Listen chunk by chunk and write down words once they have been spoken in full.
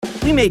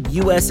We made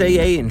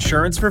USAA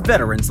insurance for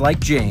veterans like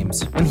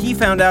James. When he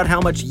found out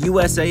how much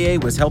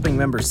USAA was helping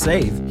members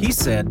save, he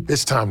said,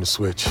 "It's time to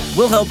switch."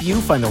 We'll help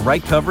you find the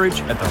right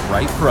coverage at the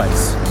right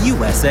price.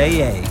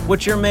 USAA.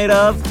 What you're made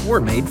of, we're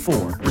made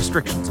for.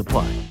 Restrictions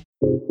apply.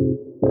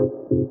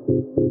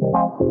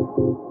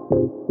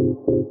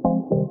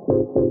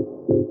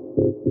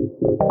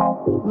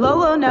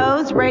 LOLO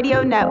Knows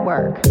Radio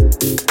Network.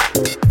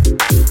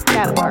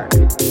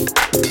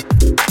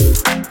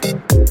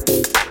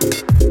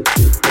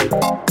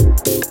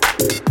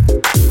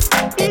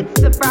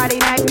 It's the Friday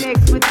Night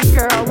Mix with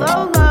your girl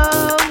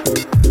LOLO.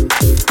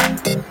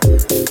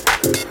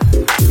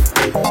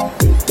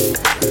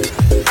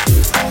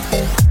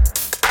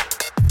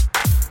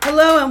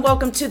 Hello and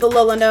welcome to the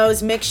LOLO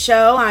Knows Mix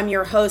Show. I'm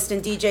your host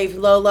and DJ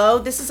LOLO.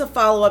 This is a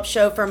follow-up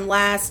show from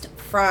last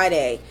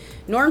Friday.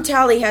 Norm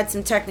Talley had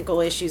some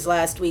technical issues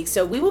last week,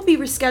 so we will be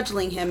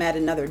rescheduling him at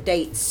another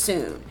date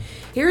soon.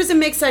 Here's a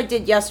mix I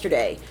did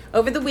yesterday.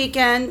 Over the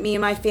weekend, me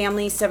and my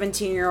family's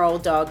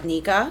 17-year-old dog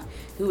Nika,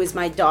 who is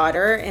my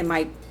daughter, and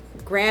my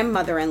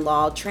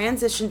grandmother-in-law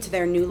transitioned to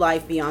their new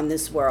life beyond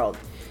this world.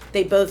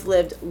 They both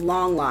lived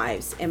long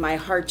lives, and my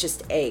heart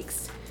just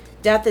aches.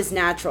 Death is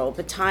natural,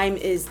 but time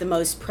is the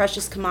most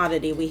precious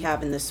commodity we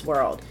have in this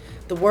world.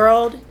 The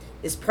world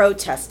is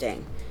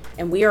protesting,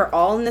 and we are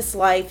all in this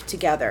life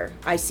together.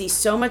 I see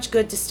so much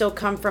good to still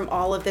come from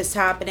all of this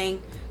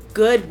happening.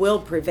 Good will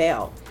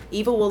prevail.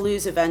 Evil will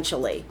lose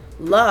eventually.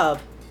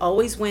 Love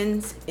always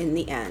wins in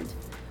the end.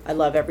 I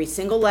love every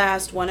single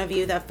last one of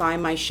you that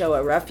find my show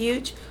a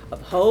refuge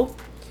of hope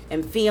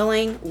and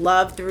feeling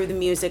love through the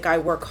music I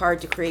work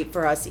hard to create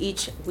for us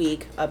each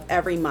week of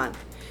every month.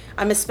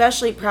 I'm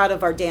especially proud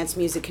of our dance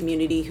music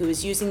community who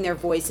is using their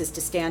voices to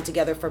stand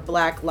together for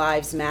Black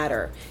Lives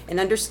Matter and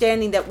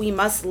understanding that we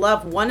must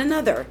love one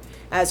another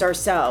as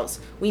ourselves.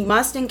 We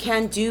must and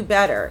can do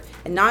better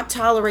and not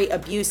tolerate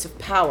abuse of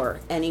power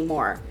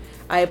anymore.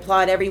 I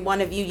applaud every one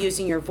of you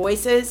using your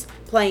voices,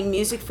 playing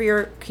music for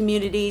your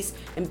communities,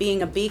 and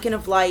being a beacon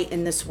of light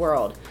in this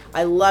world.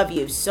 I love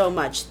you so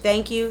much.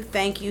 Thank you,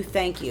 thank you,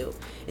 thank you.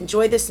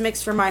 Enjoy this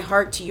mix from my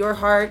heart to your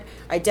heart.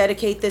 I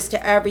dedicate this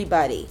to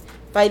everybody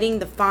fighting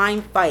the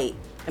fine fight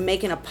and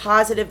making a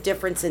positive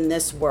difference in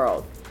this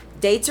world.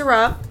 Dates are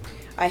up.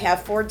 I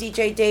have 4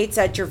 DJ dates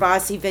at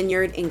Gervasi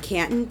Vineyard in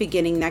Canton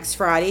beginning next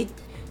Friday,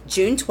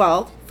 June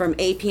 12th from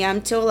 8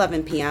 p.m. to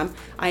 11 p.m.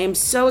 I am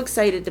so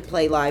excited to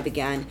play live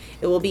again.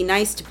 It will be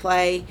nice to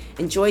play,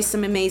 enjoy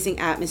some amazing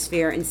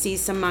atmosphere, and see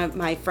some of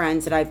my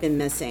friends that I've been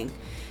missing.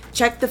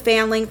 Check the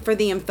fan link for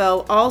the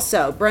info.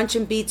 Also, Brunch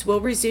and Beats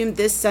will resume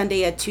this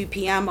Sunday at 2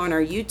 p.m. on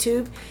our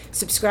YouTube.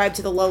 Subscribe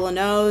to the LOLO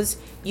Knows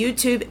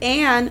YouTube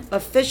and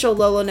official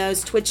LOLO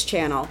Knows Twitch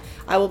channel.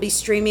 I will be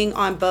streaming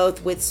on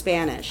both with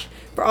Spanish.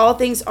 For all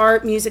things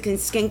art, music, and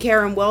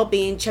skincare and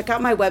well-being, check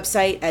out my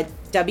website at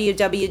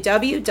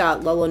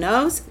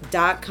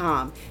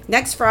www.loloknows.com.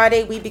 Next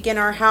Friday, we begin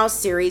our house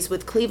series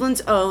with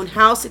Cleveland's own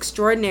house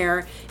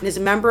extraordinaire and is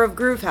a member of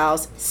Groove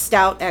House,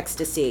 Stout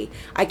Ecstasy.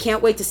 I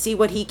can't wait to see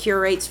what he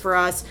curates for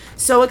us.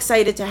 So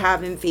excited to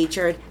have him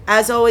featured.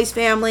 As always,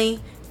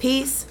 family,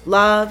 peace,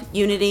 love,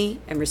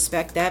 unity, and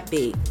respect that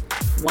beat.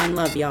 One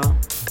love, y'all.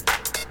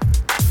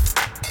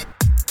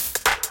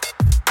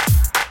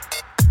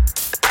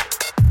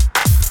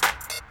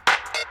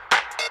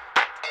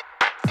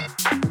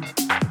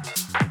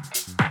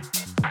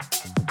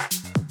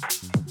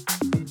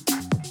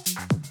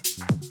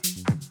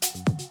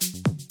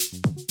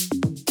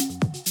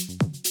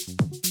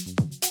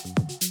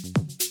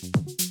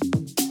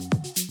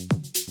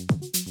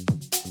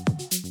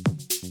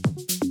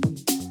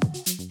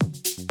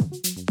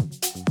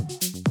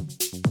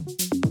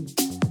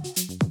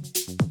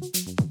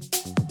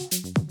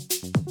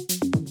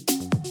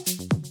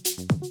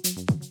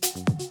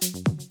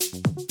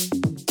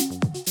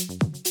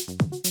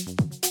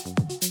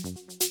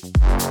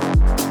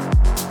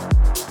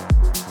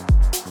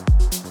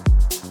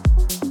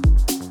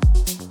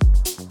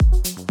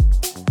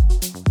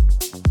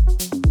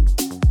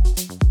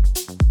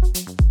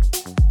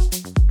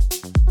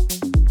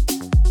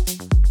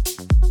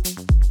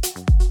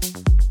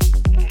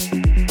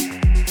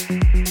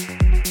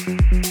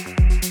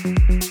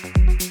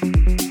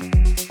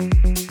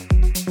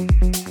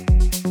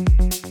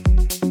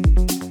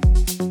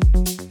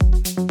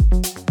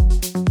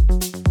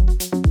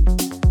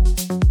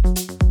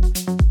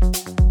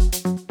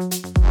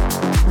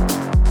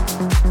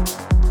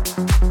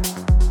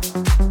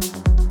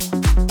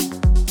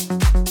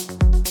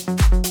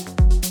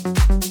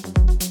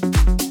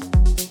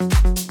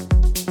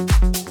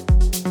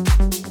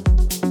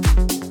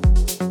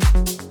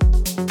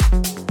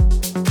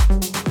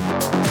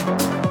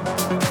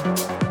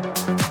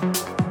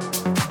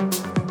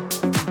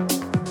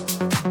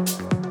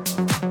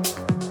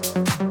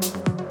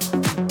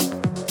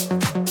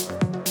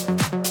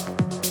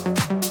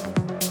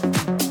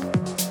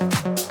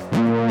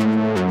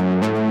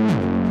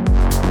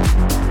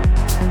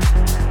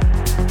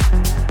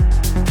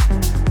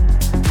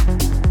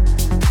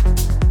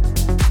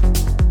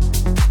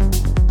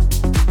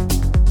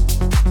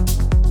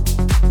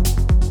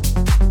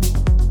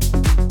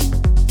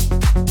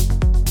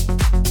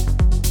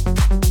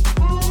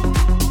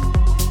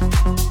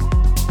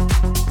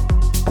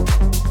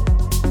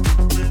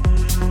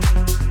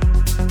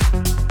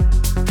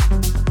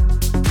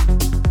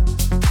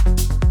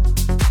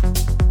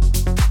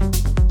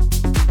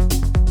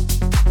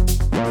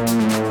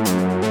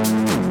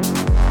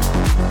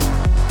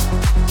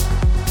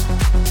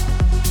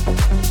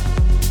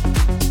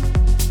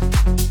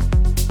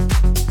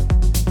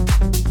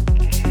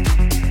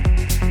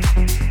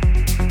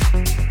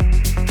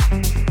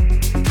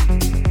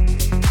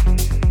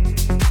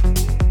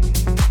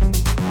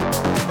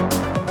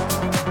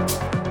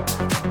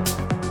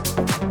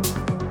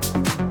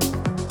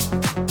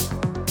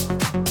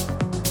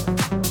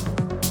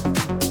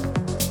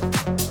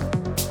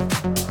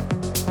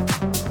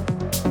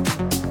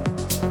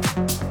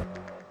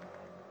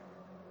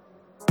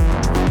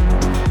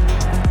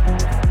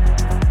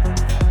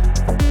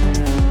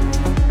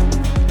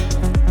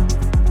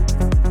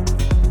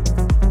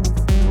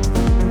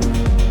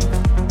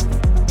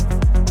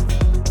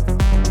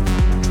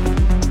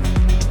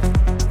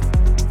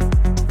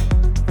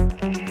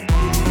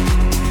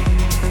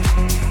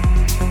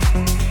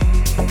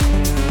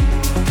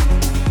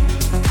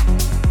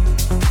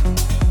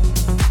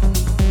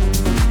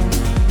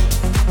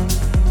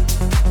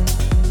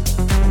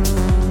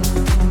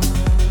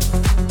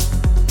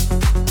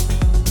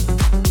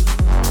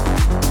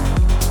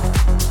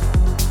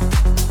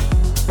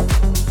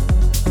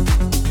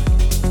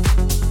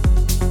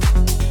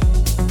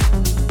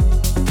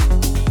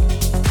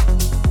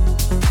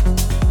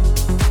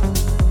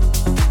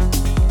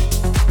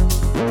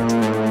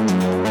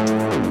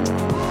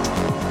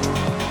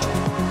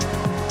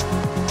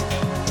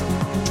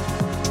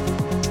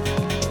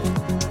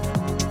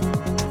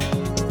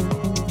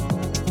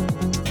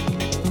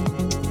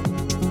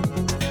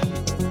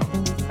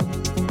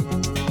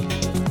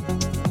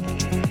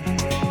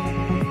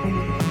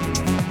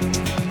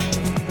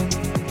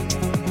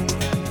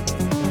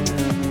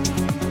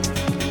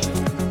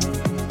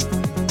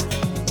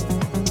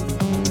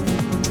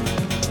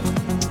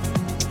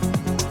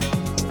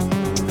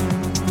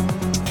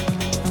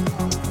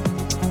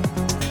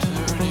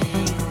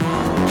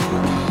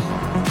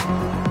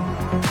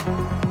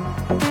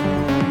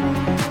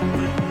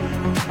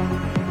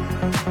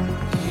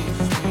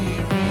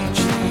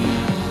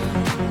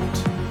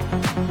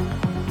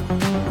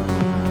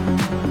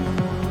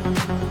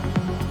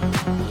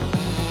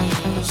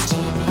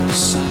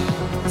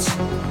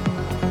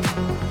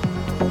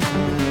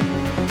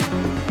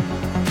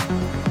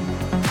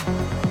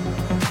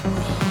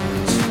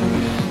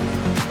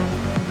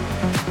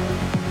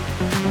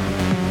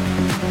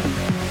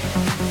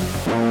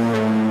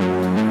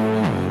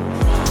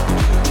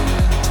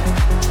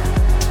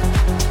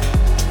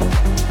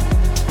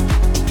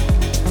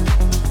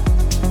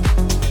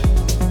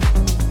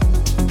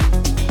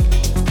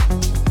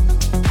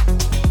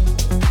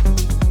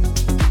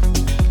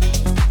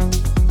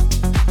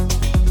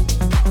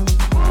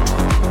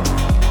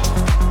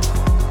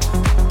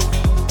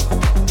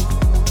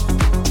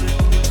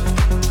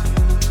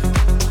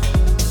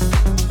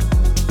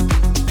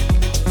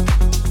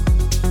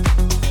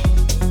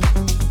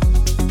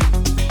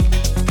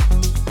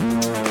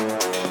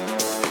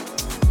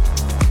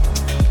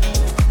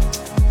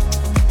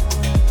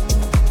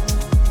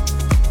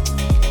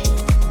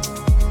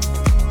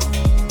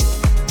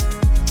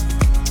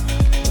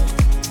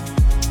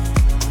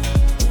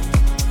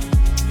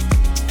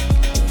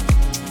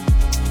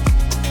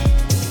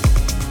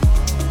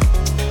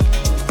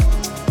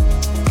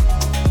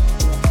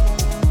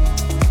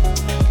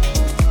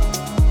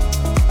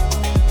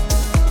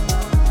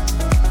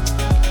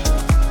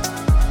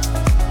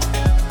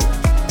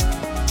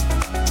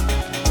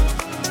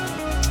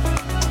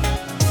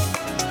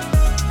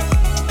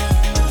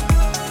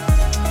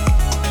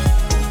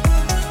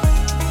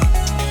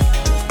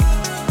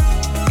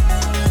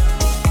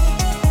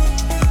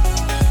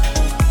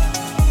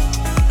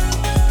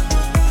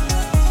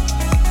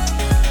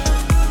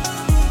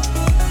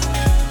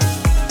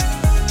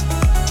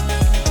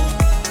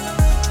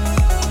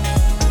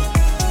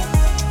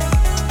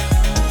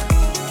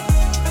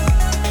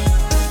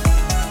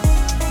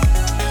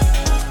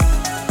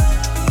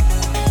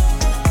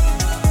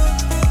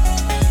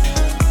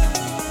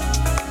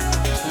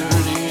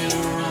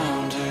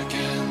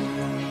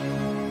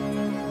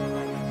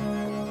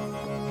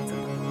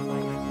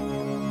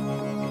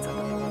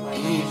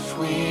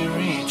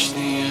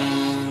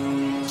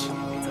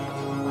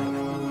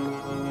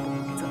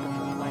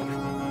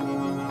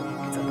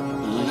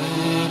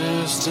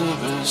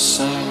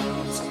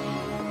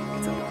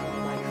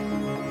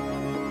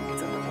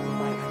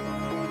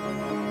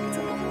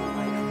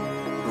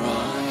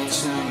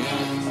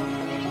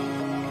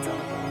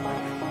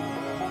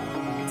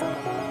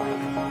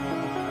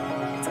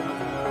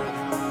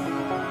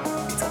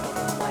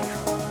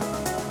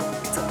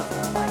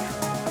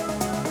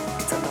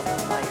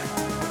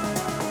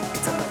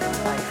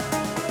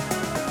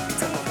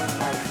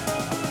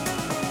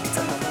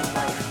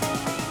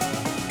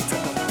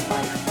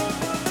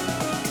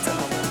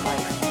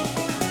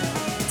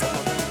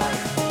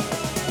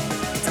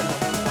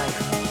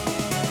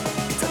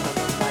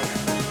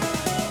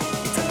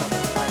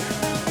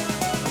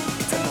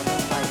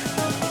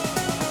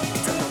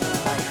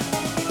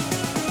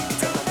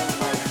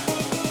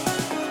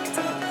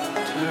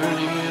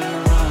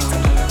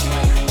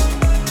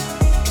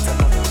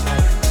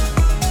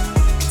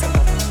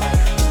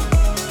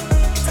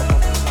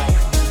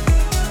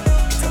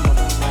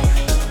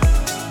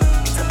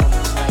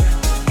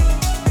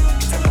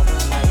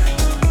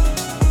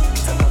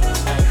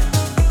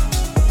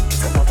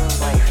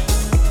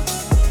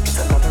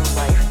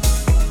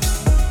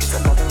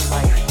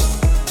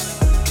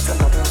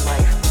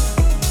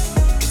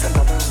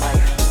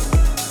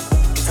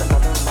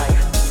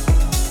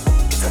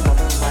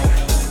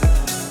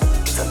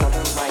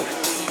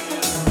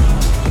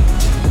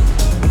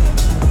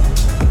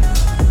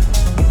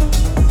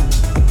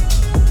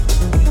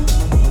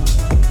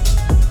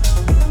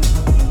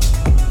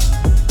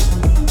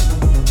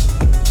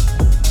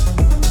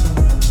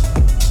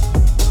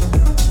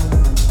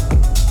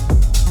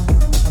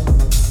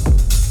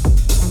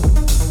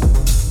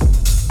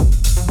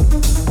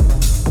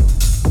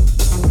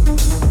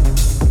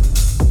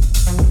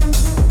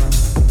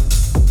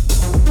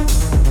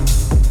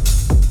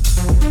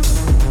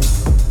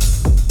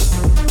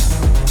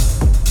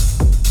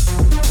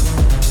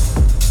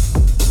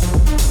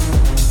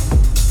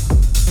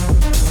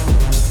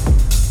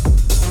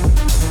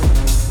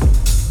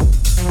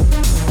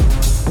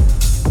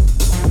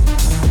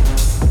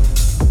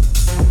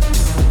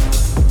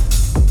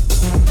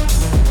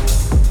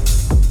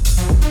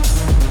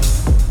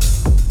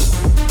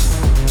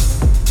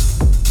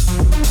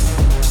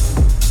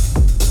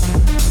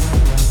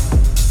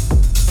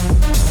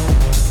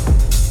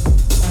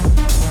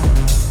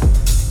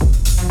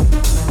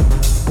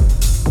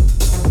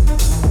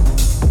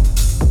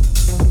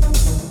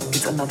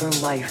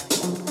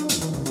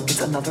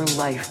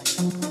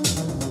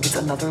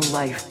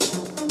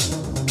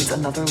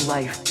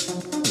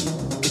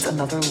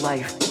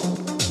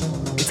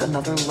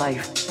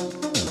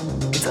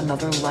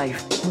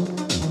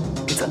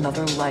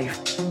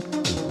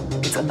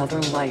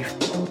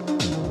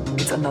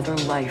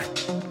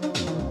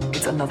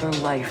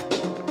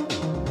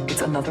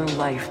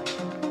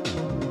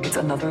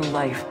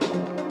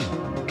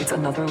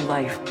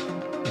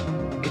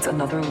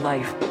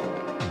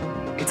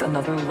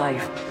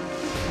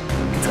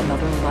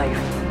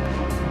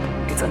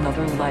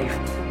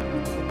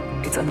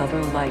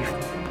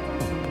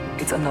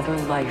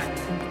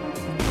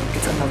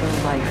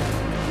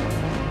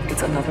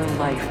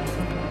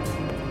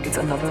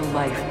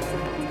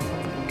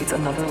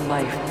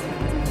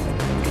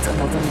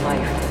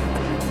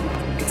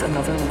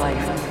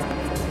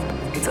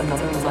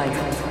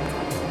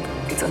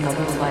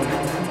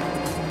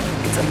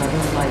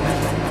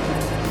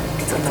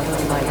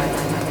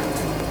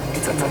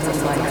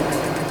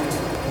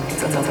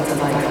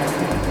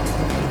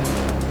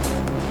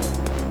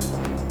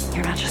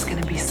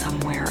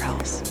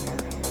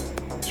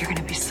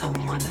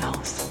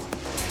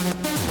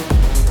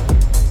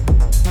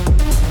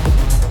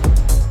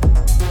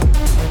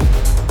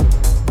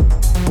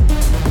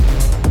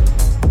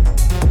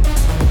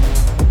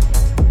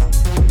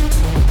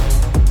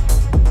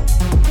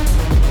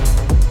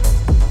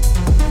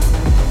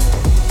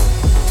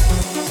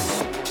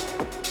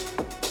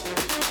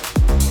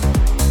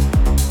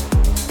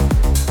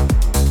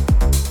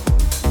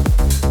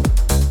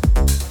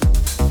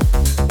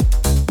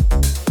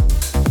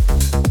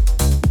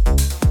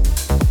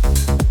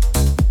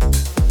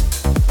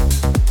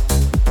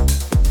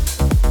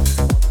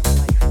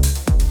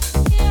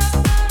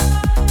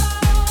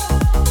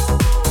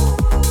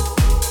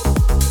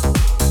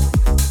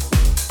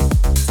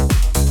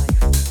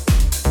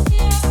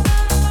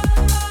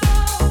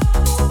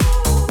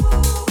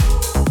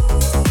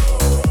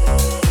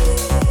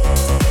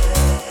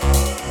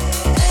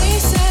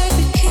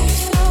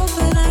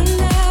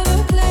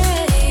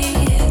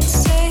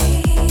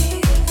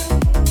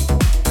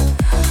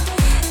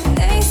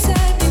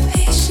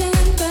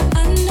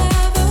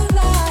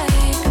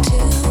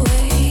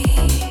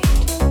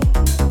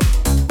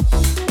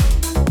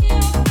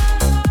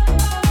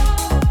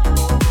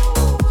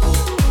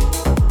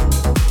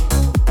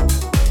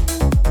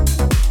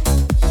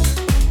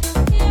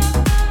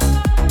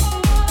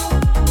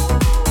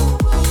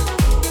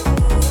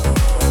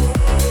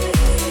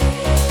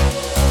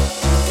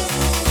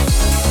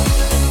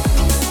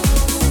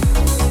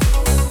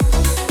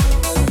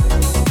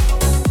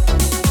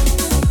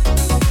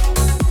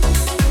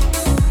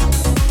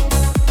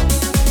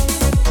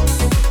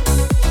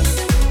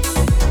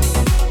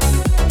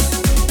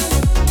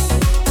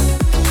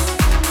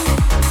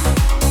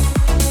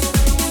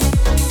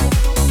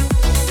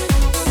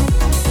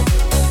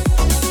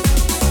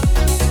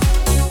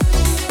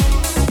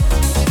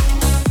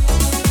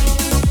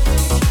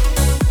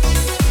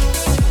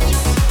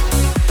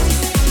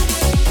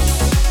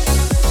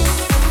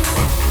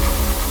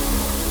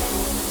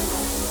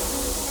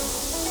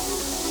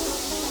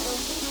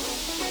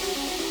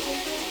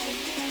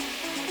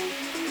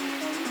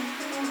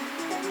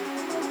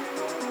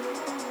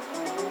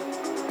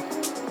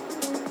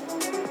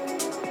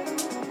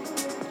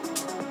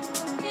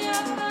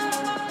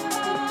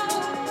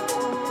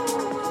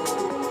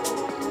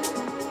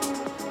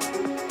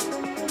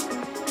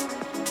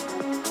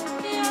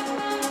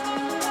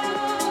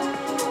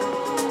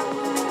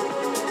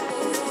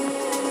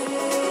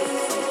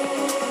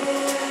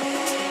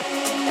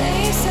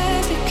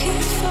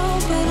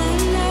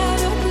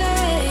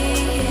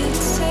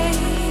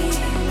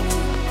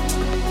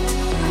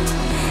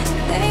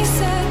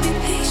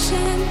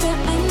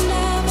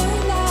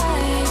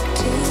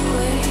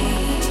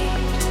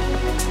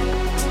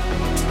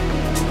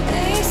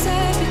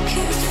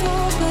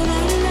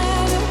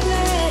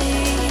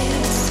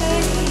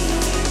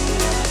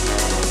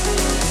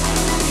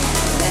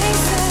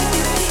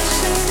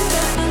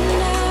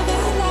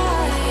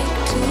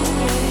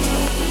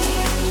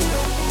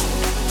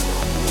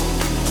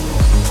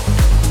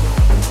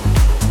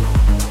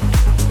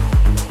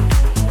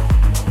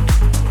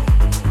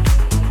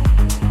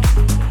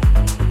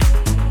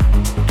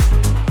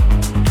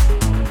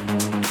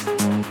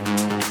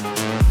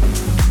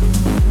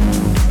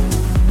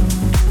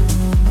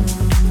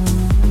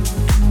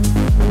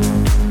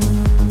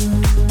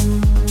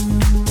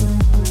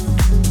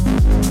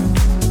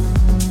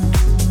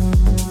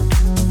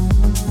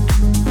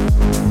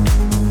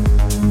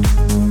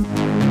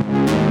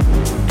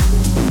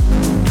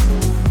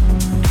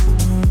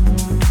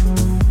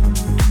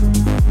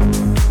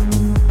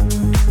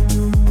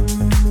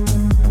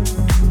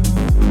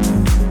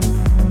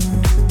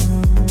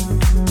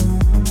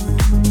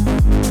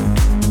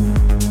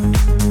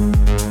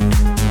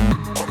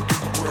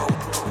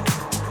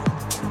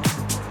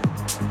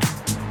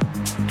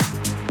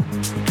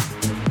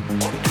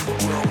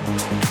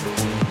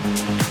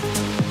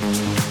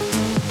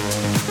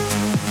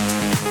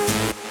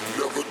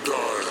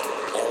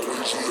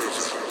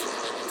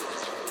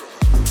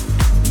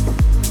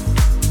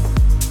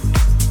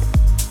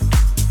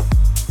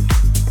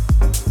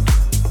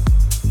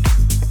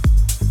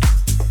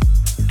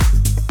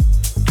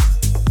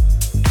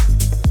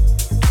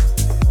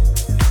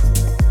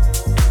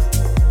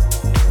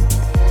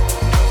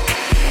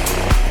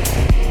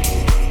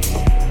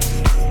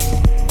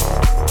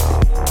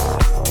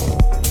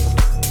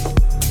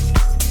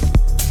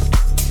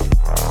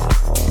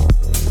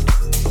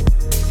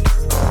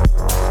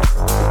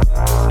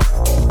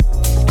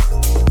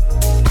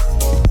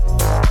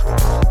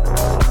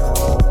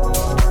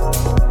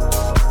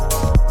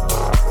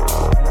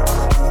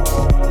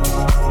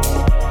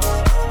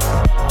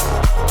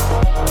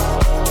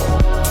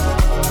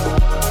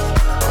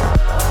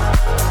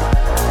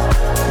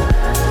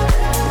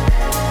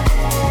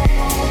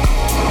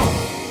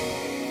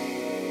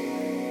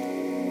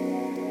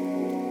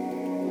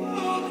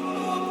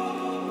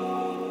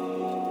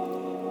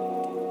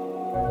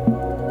 Well,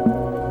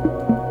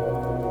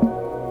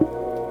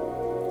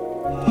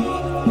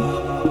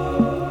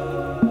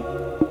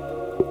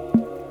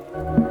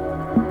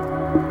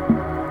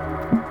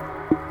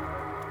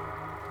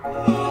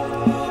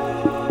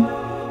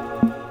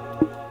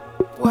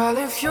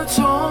 if you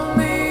told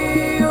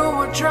me you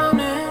were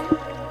drowning,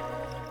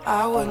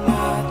 I would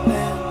not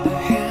lend a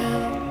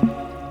hand.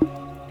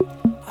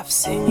 I've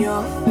seen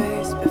your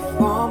face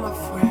before, my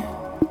friend,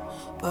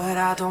 but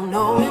I don't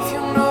know if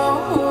you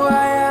know who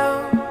I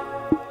am.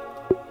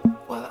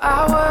 Well,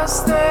 I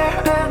was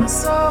there and I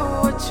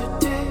saw what you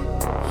did.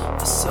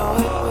 I saw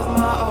it with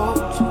my own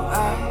two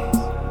eyes.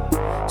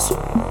 So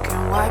you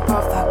can wipe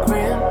off that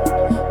grin. I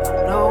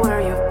know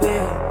where you've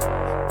been.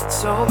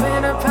 It's all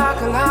been a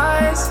pack of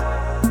lies.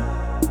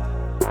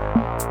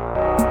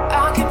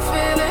 I can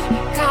feel it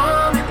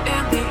coming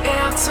in the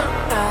air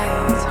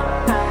tonight.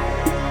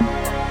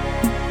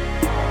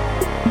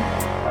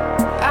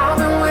 I've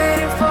been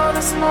waiting for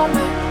this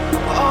moment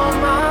all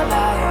my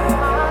life.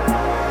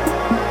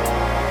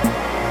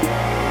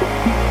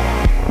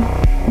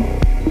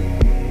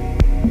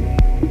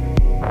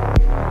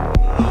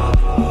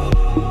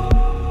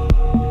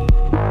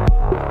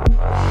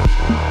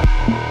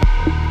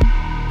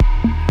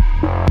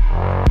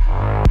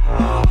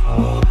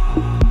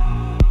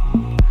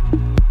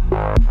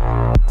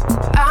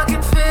 I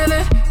can feel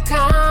it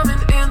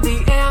coming in the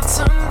air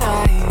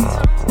tonight.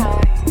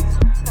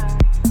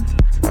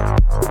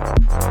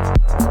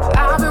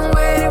 I've been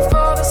waiting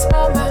for this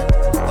moment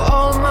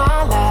all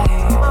my life.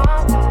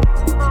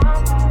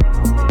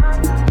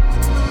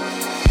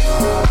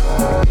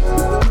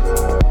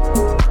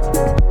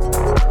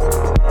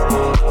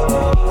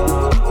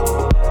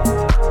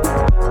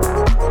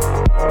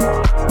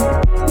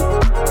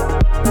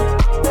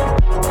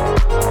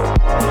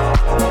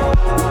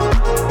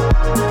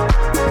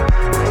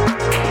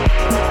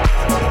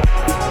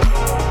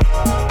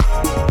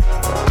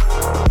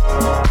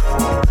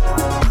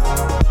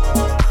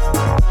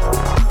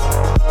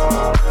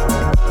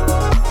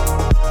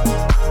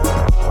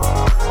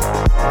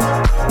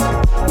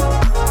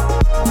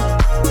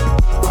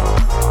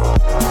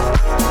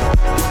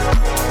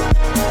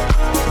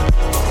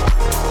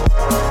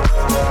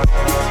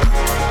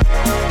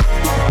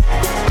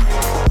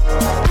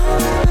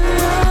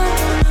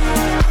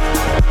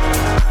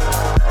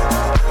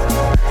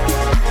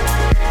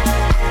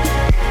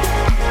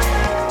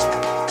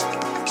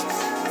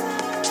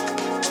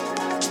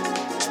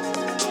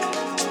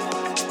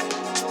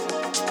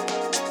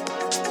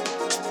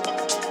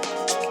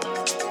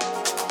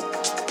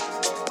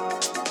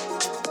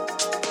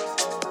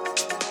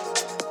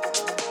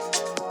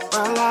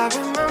 Well, I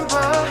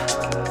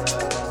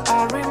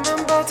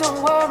remember, don't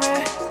worry.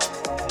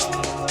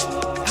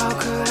 How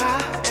could I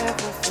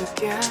ever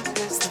forget?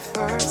 It's the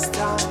first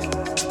time,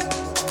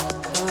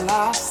 the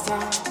last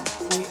time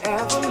we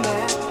ever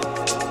met.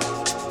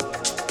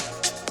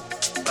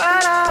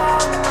 But I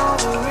know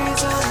the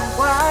reason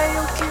why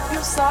you keep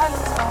your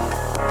silence up.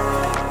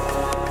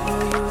 No,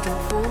 you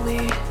don't fool me.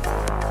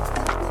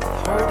 The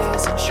hurt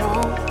doesn't show,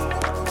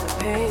 the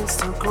pain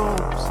still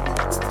grows.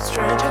 It's no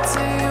stranger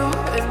to you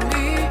and me.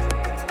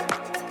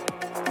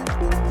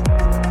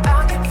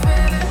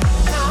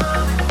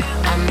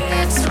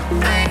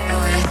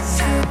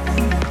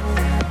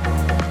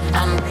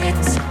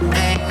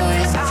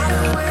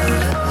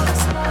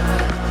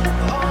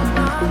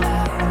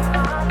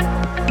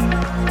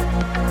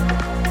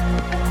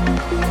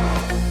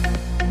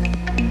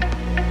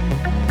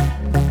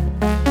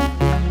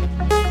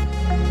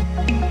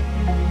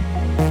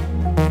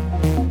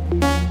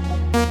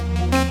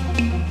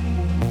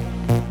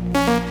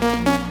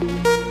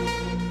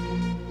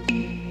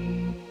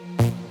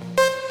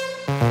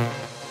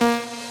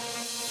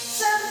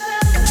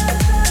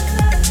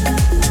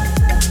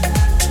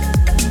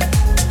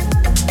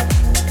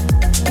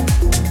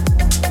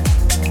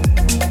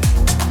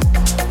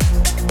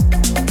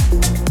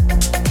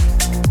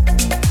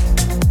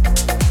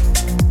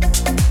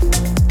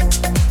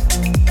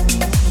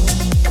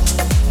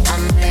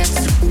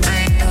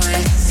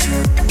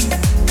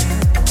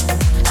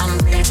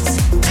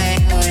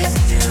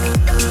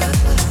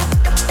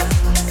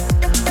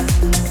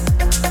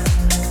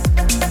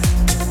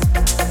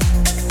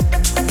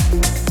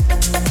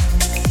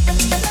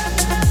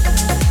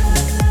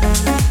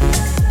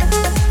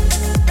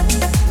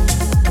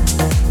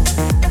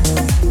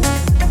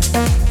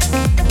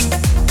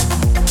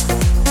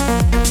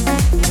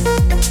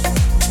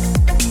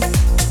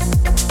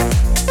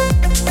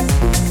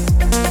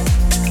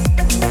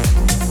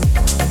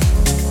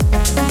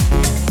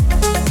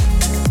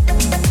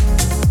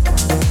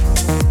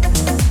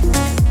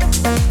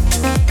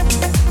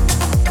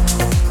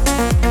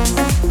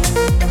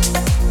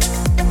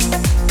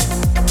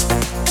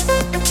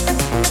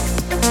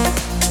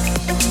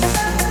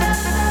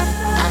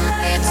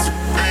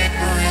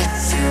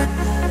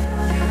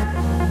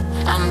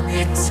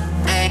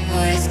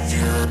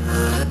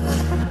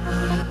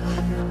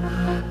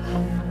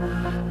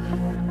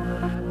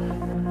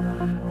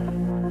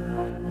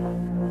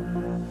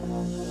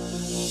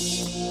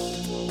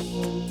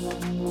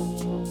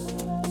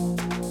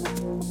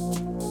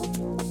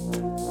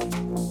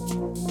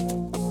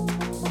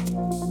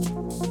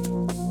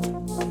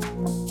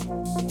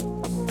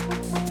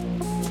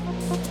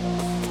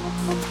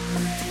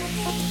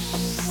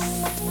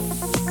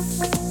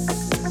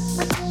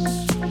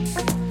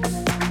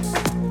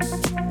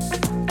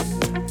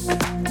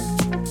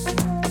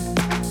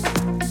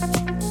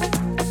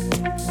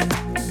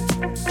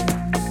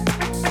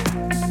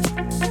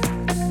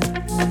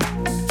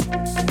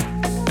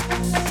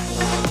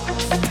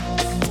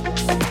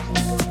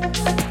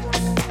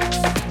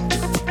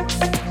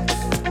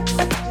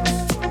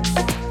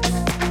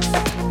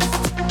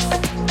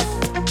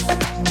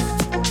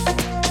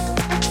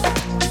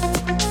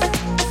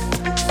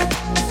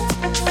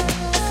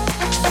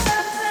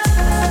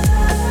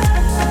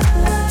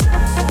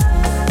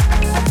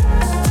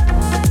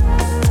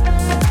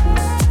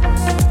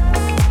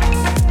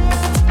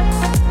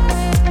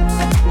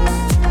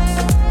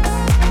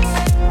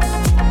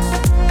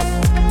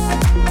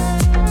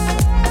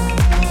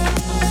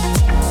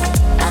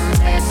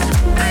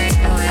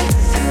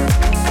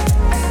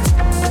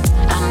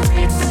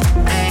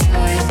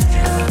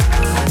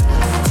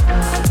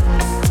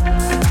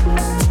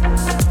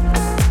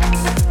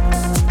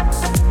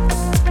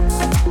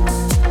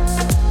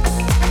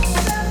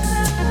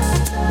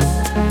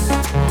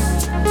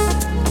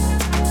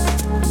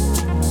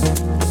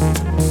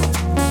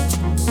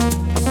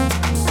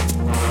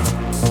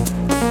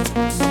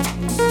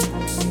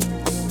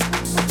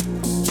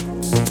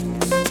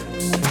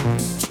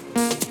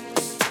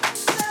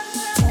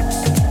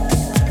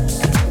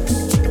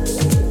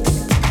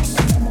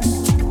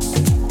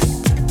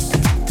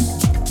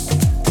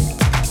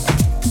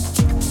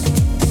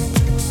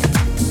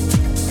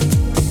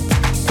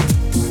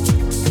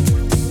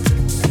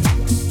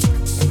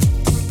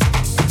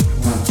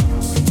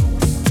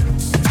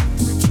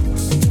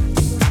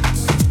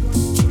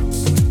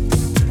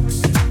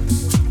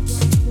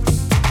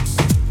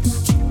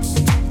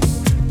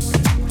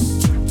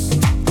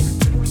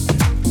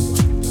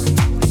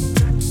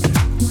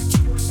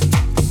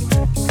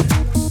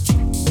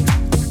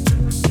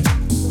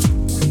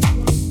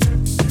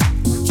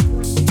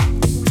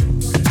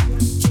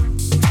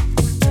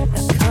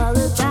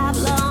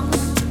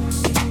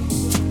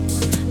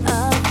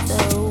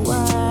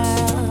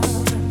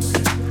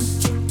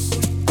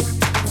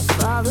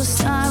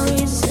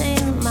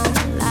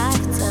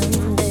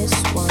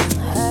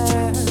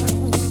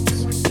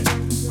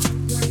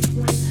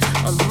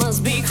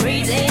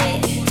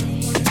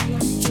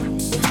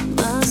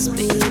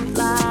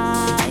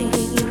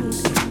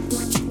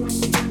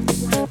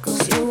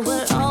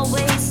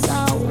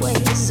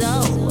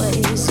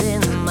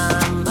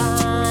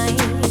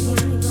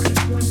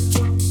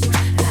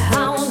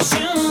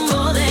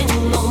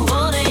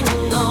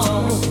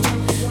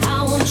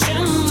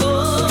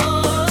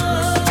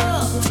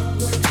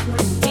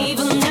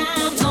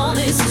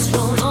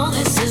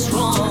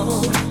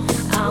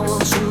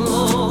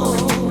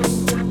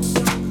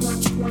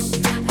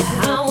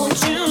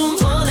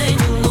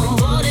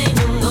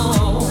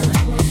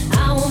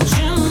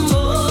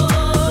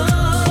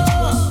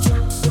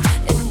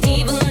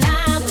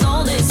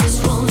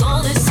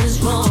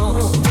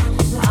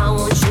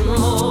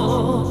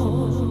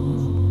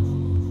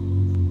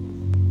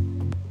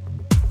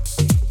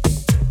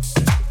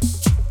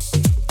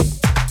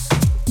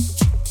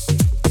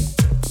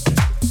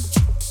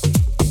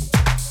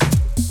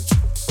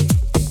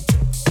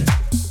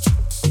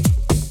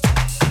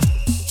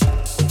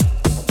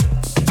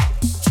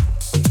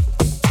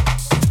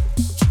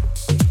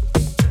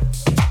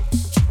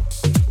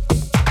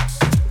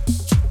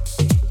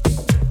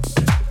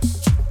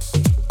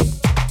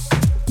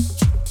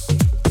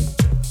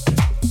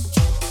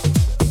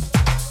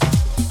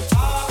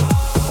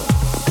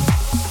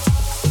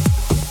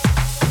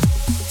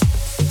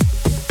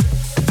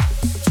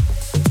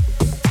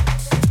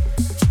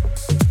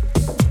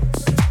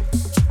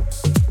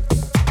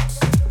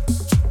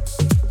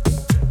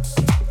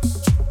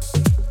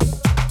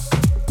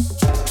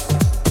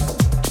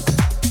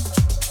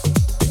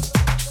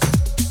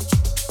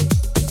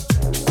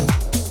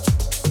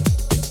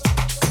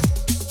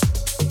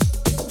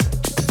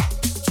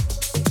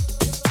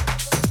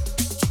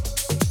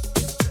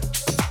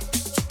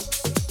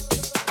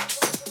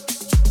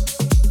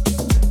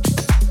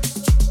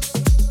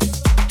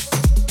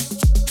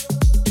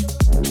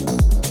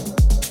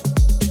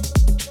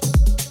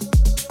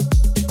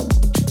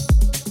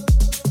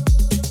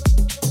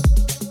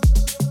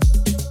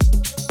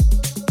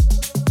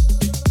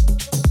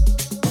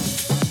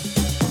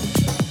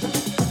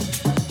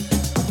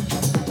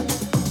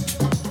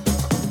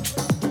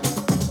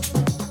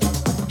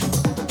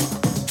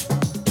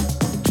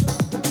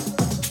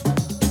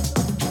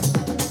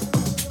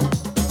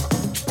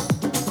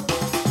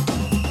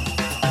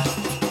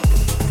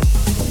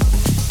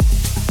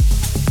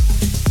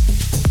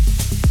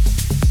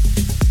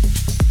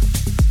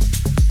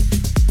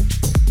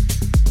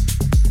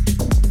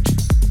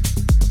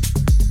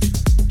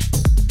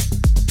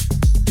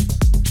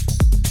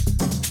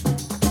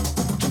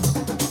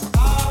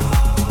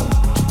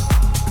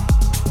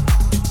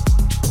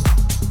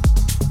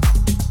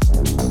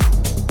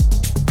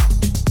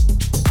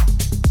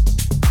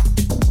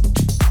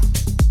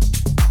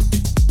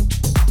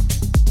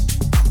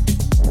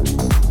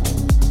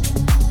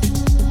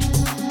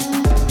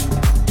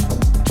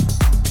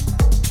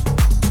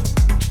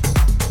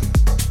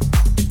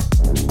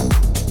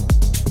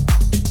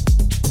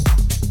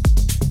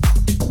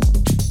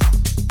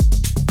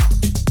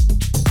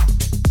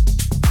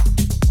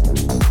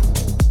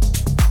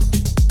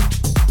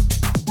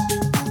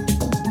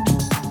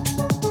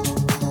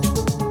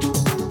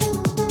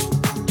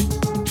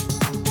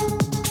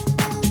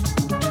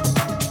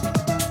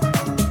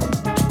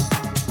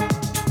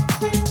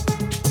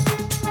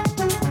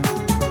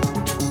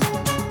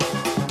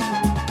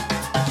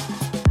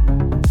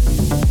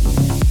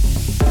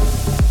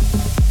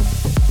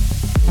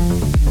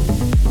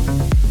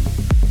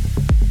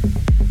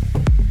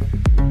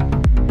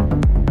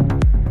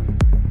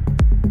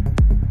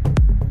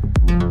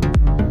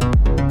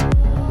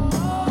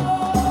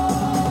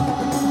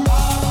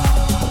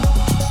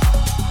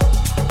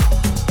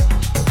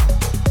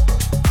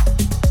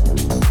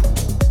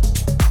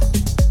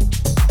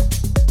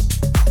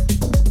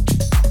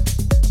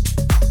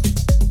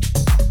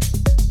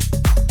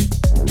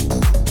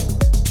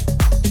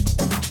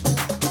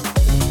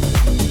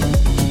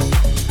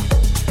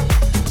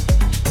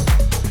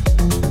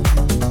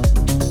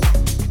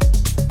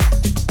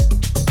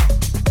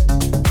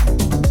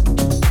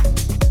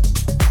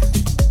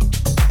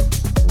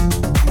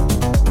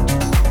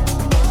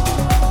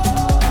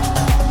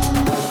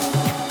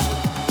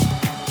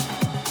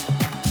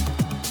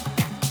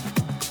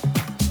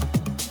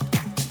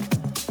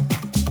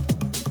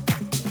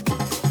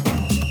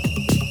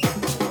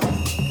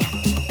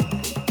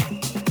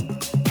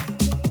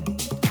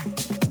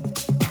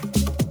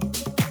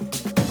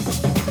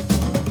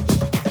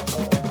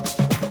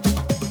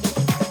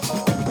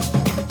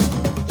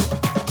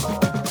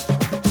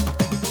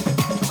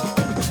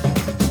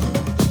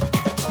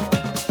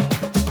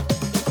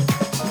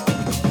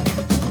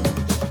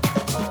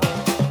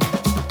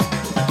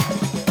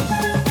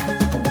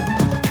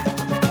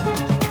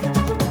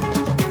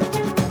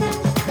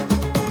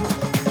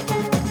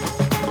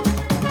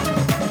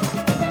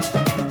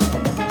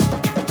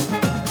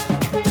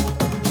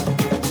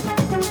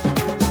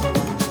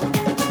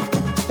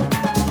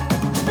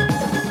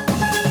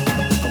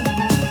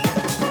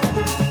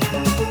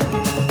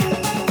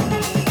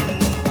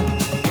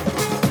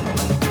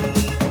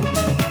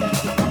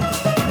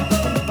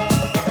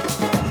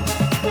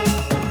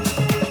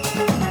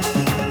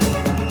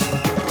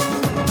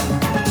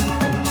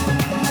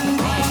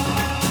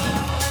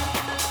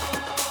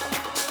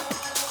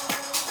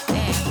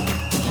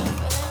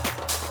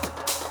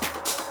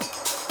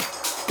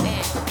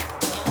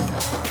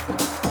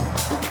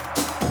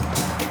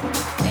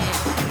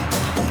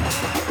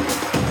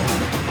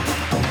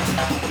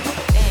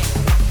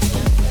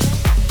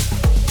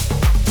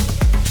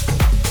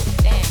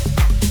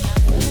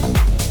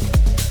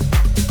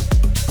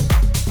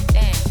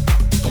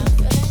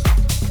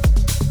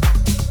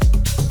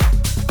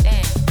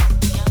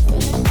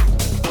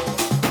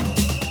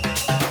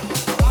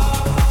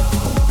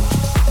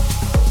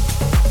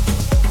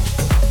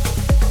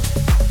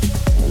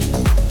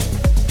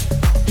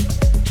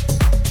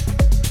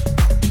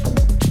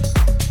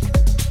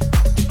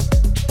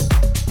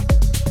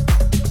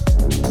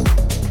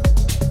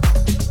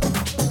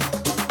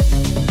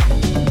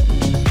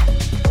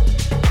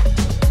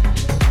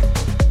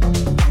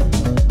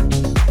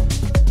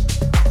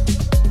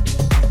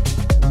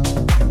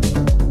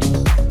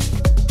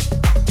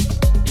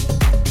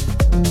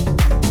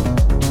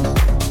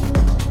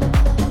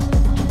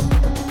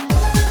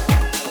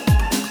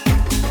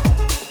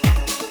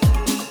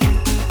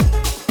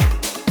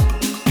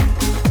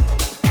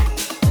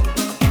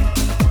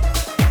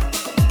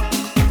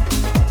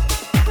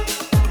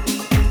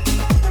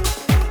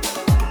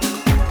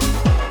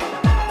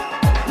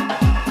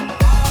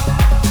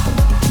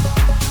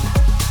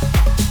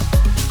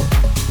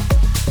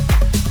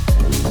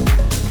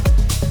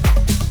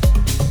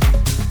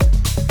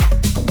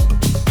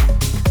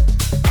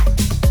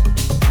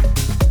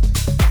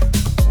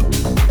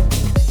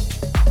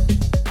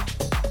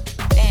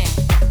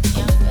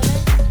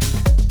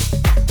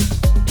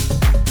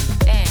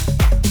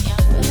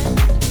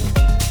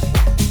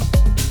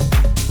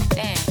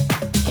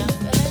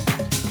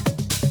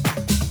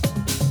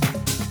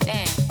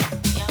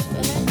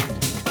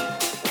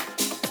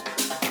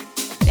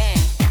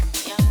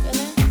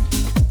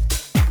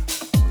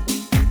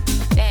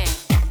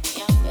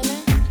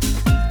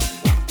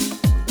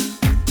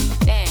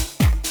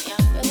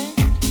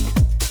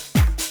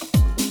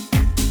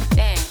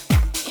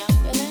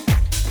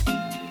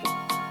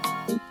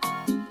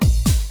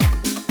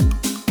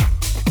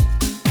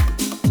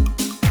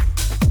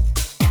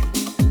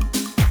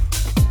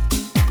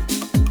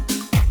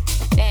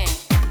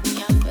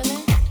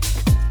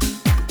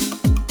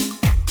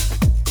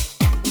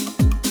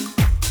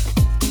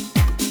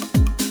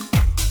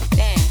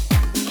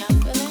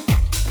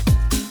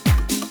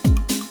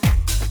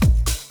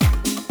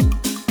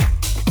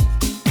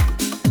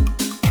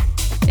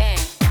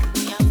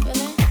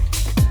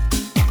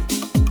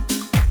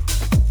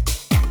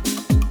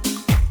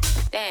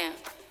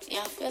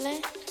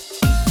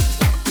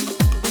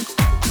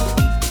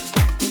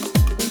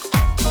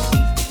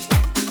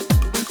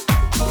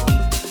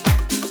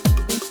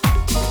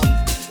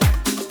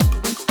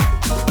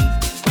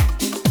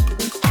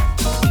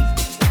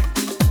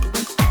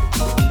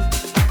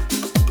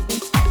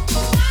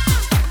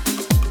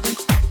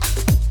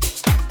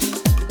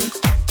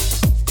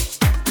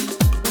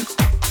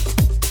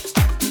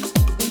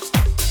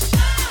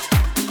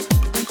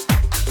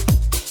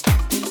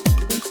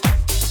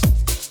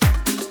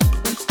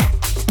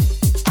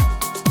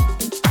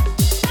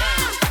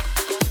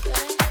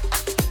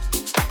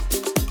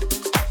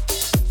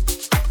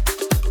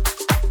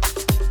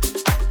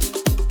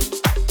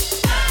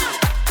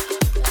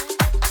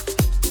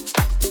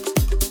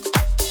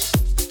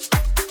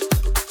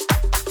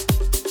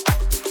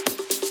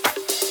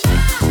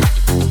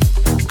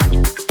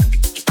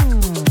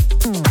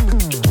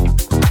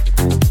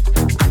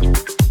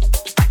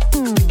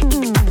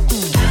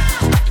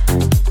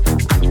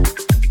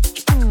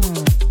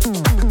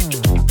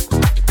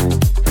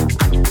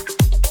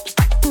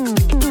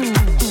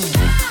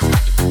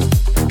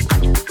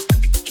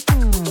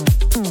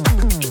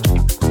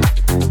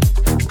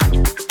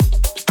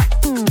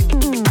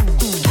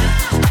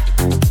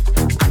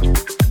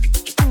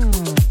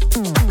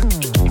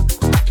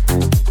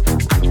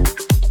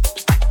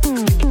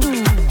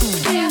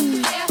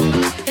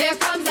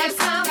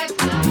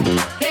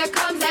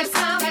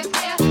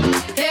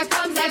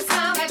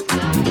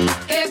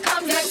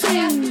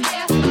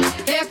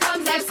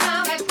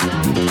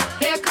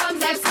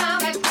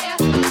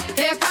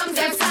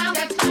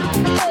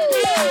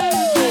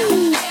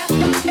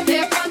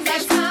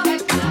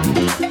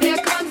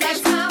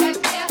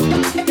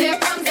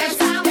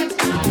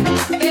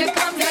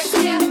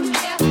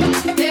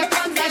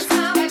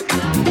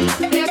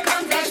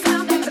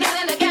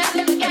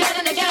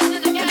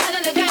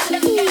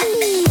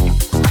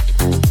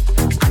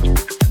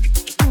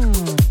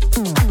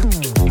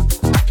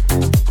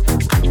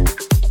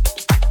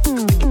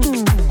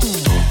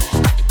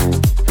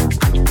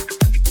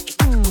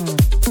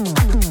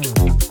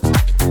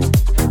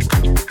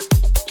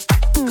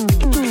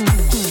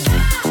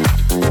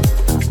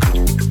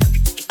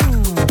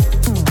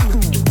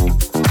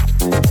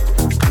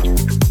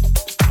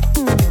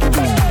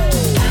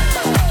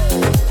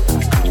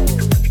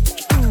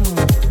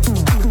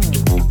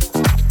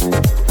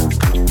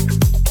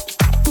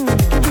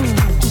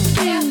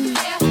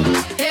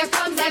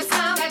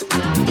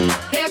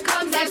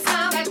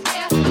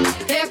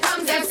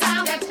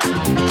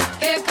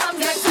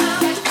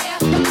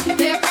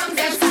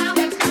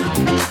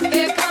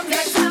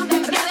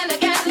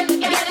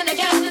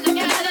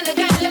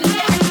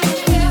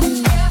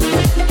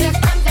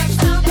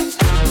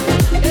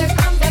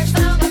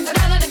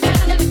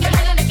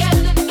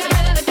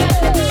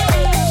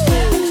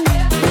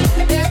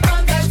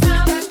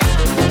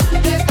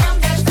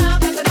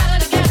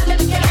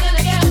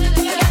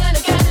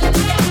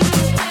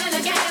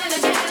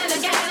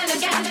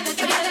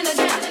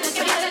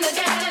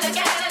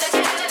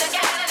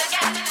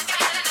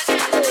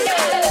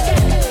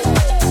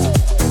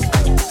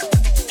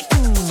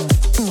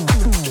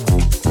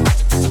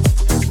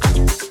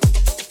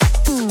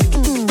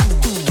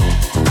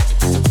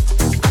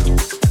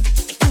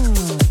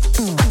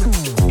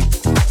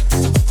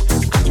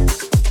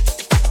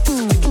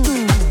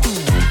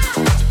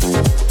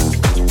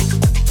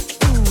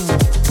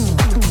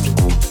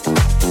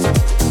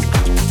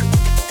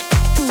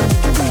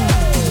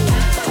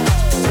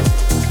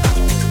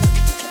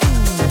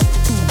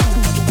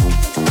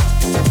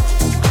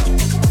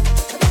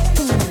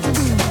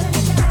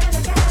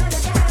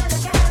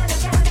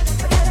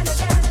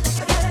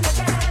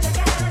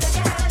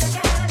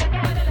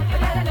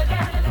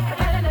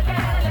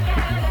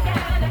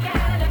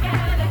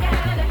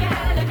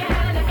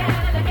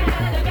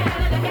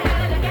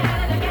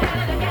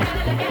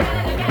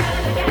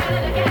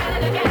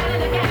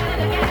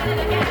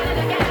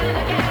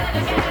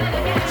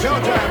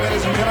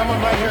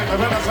 the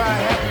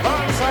Riverside hat,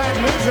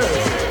 Lawnside, New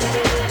Jersey.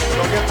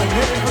 Go get the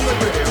nitty from the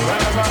gritty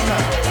right about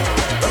now.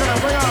 We're gonna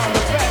bring on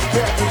the fat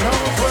cat who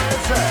knows where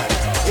it's at.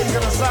 He's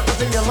gonna suck it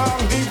to your long,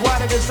 deep,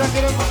 wide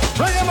executive.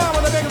 Bring him on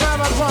with a big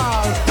round of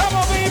applause.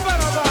 Double B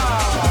Butterball.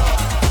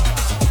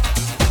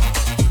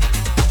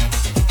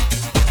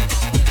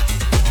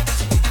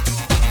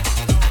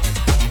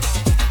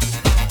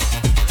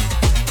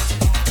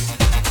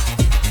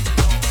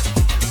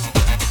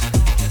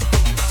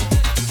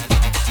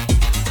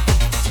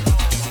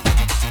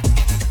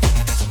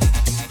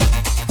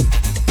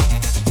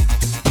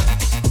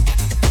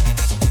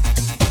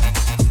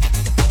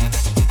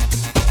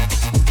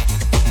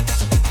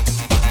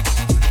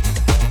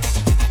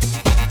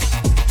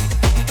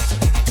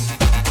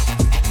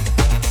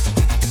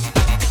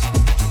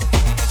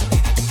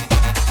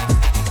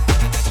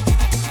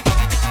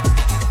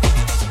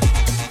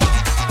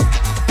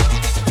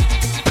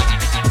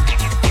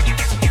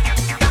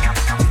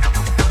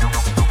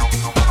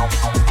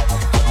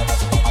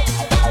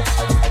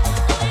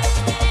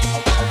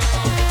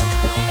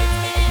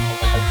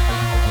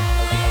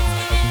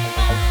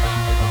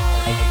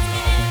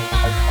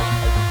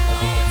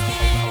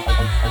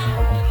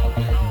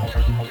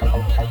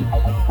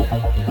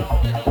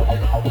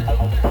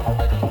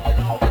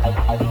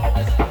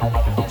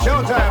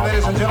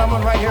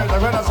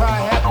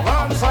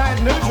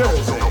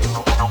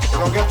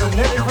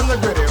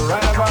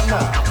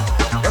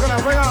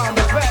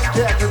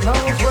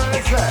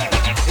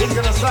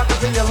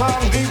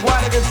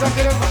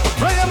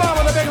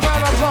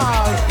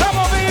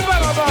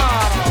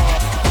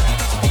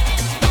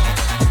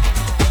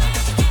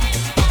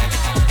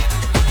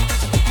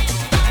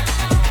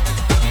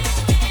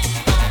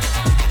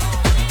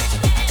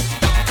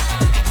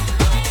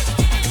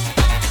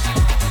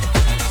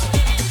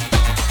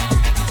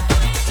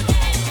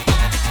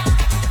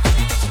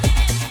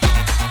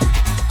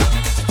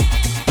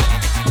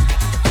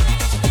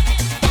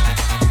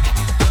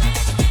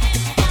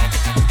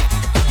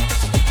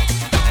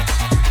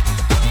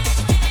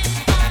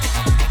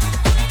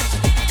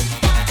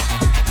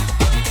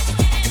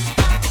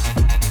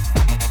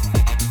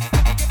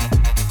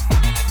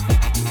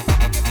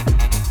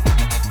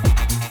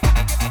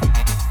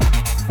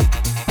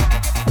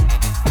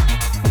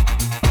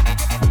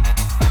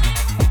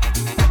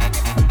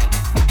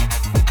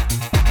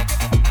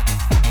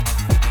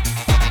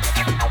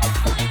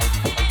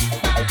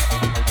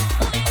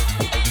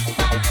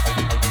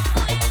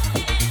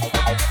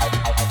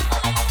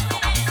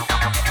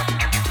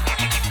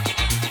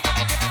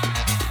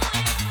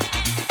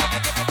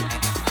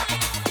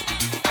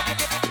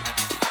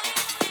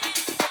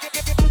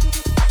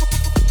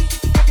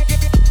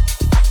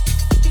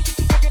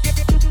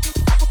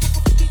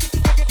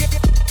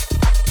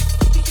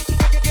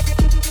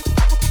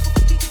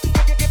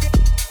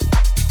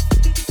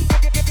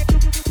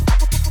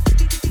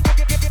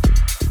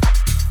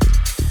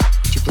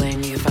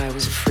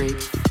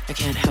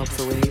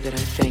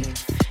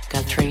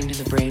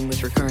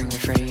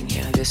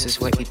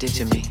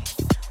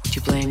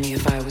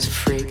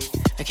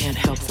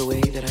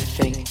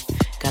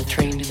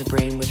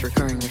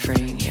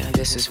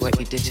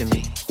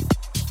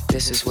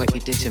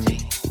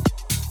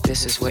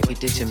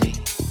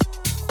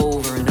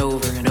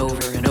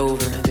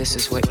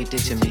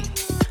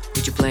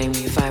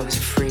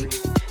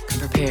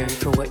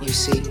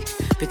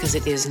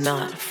 It is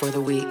not for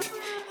the weak.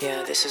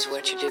 Yeah, this is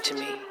what you did to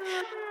me.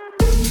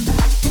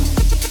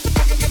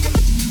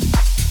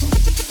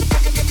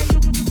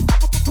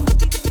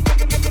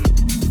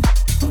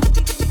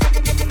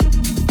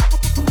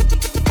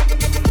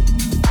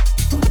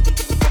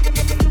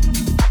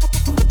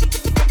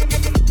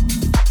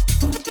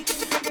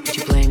 Would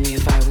you blame me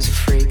if I was a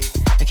freak?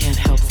 I can't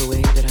help the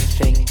way that I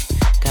think.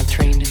 Got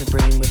trained in the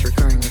brain with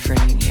recurring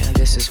refrain. Yeah,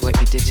 this is what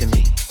you did to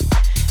me.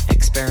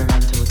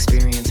 Experimental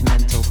experience,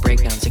 mental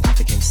breakdown,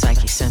 significant,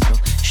 psyche central.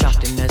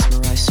 Shocked and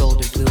mesmerized,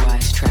 soldered blue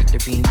eyes, tractor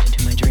beamed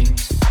into my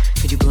dreams.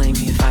 Could you blame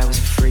me if I was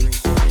a freak?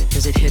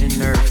 Does it hit a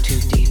nerve too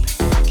deep?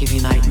 Give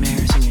you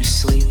nightmares in your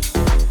sleep?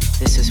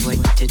 This is what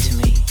you did to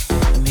me.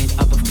 I'm made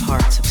up of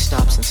parts, of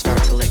stops and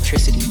starts,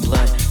 electricity,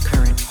 blood,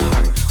 current,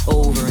 heart.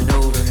 Over and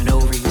over and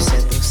over you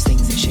said those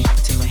things that shake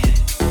what's in my head.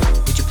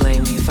 Would you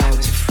blame me if I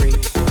was a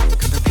freak?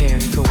 Come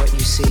prepared for what you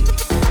seek,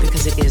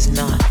 because it is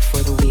not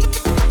for the weak.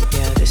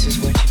 This is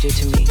what you did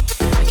to me.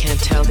 I can't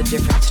tell the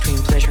difference between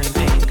pleasure and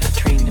pain. Got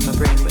trained in my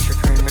brain with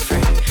recurring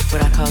refrain.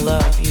 What I call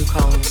love, you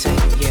call insane.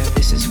 Yeah,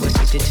 this is what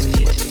you did to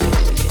me. This is what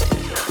you did to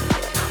me.